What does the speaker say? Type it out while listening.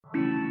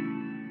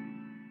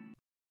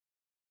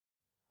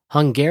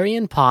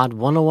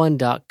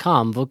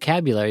HungarianPod101.com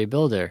Vocabulary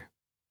Builder.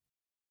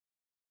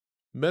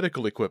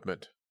 Medical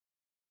equipment.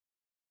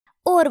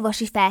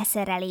 Orvosi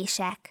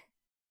felszerelések.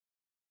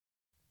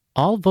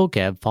 All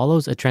vocab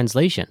follows a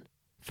translation.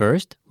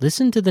 First,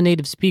 listen to the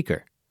native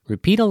speaker.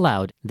 Repeat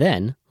aloud,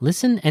 then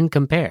listen and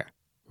compare.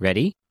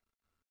 Ready?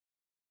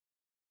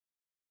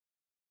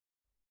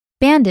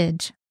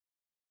 Bandage.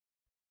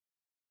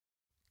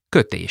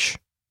 Kötés.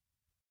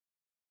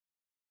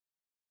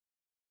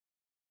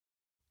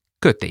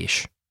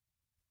 Kötés.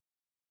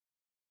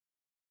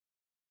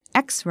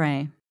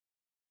 X-ray.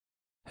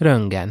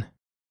 Röntgen.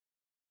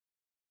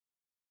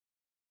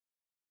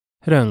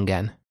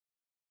 Röntgen.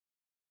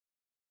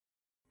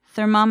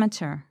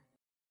 Thermometer.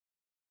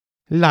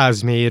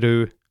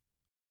 Lázmérő.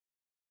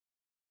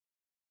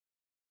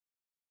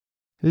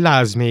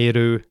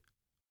 Lázmérő.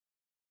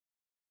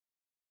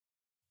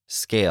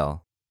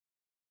 Scale.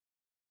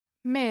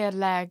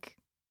 Mérleg.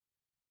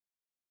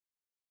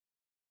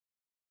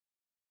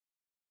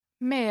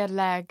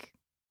 Mérleg.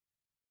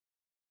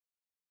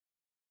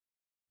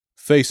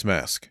 Face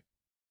mask.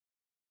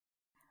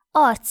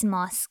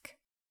 Arcmaszk.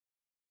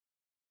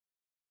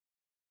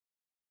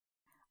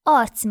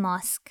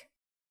 Arcmaszk.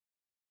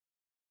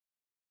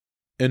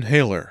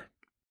 Inhaler.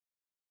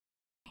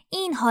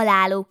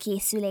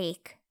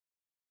 Inhalálókészülék.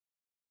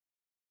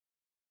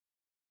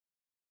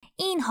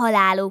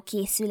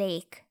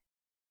 Inhalálókészülék.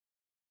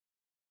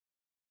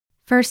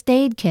 First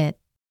aid kit.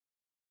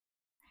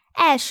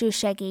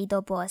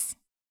 Elsősegélydoboz.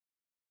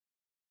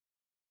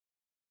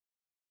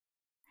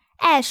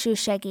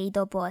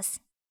 Elsősegélydoboz.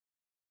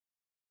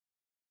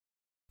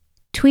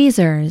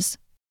 Tweezers.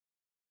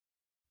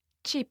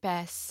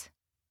 Csipesz.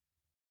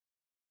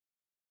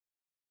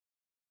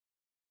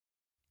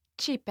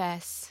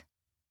 Csipesz.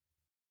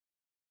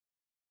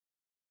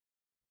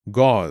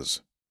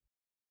 Gauze.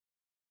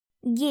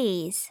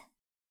 Géz.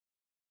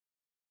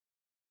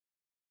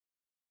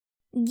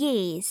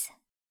 Géz.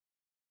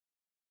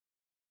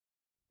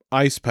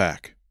 Ice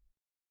pack.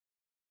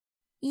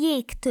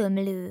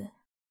 Jégtömlő.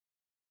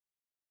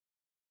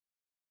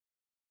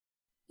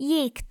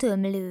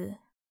 Jégtömlő.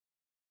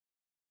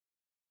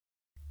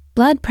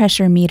 Blood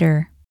pressure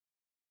meter.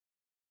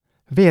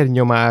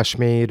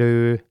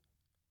 Vérnyomásmérő.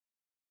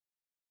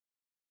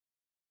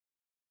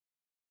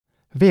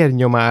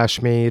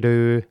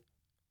 Vérnyomásmérő.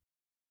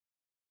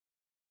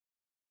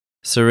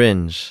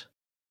 Syringe.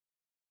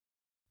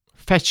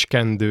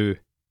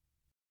 Fecskendő.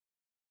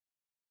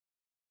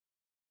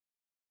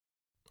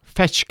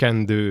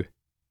 Fecskendő.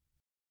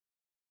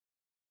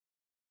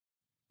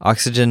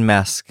 Oxygen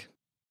mask.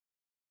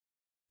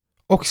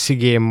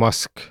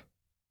 Oxigénmaszk.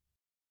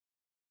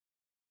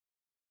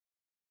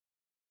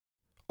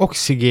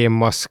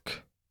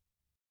 Oxigénmaszk.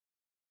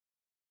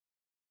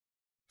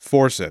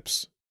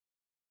 Forceps.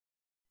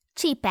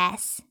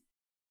 Csipesz.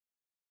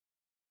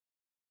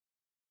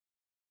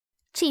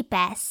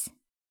 Csipesz.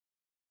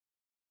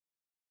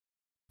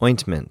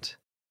 Ointment.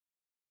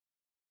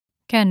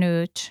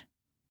 Kenőcs.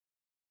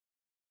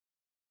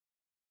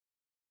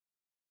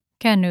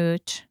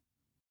 Kenőcs.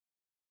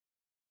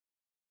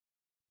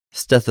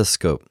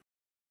 Stethoscope.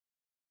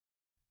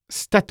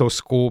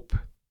 Stetoszkóp.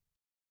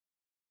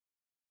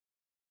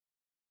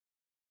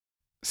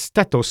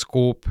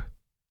 Stetoszkóp.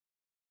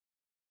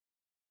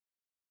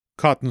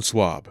 Cotton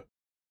swab.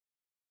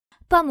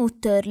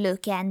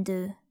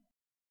 Pamuttörlőkendő.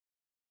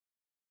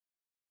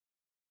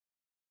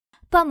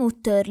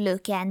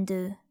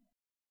 Pamuttörlőkendő.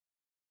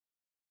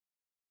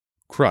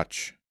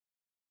 Crutch.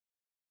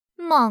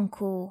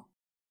 Mankó.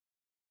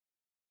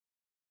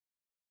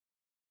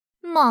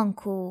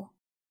 Mankó.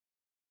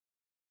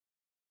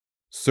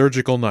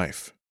 Surgical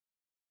knife.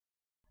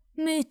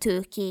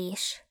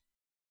 Műtőkés.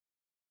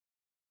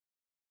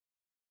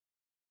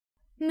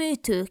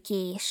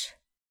 Műtőkés.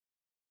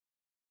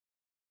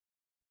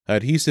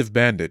 Adhesive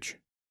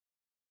bandage.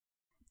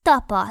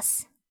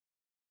 Tapasz.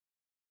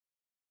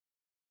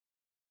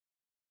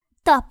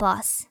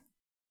 Tapasz.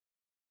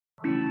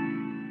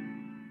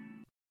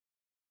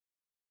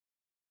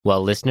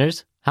 Well,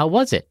 listeners, how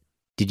was it?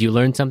 Did you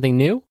learn something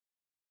new?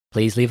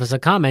 Please leave us a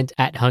comment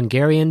at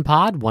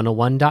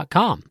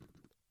HungarianPod101.com.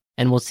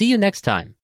 And we'll see you next time.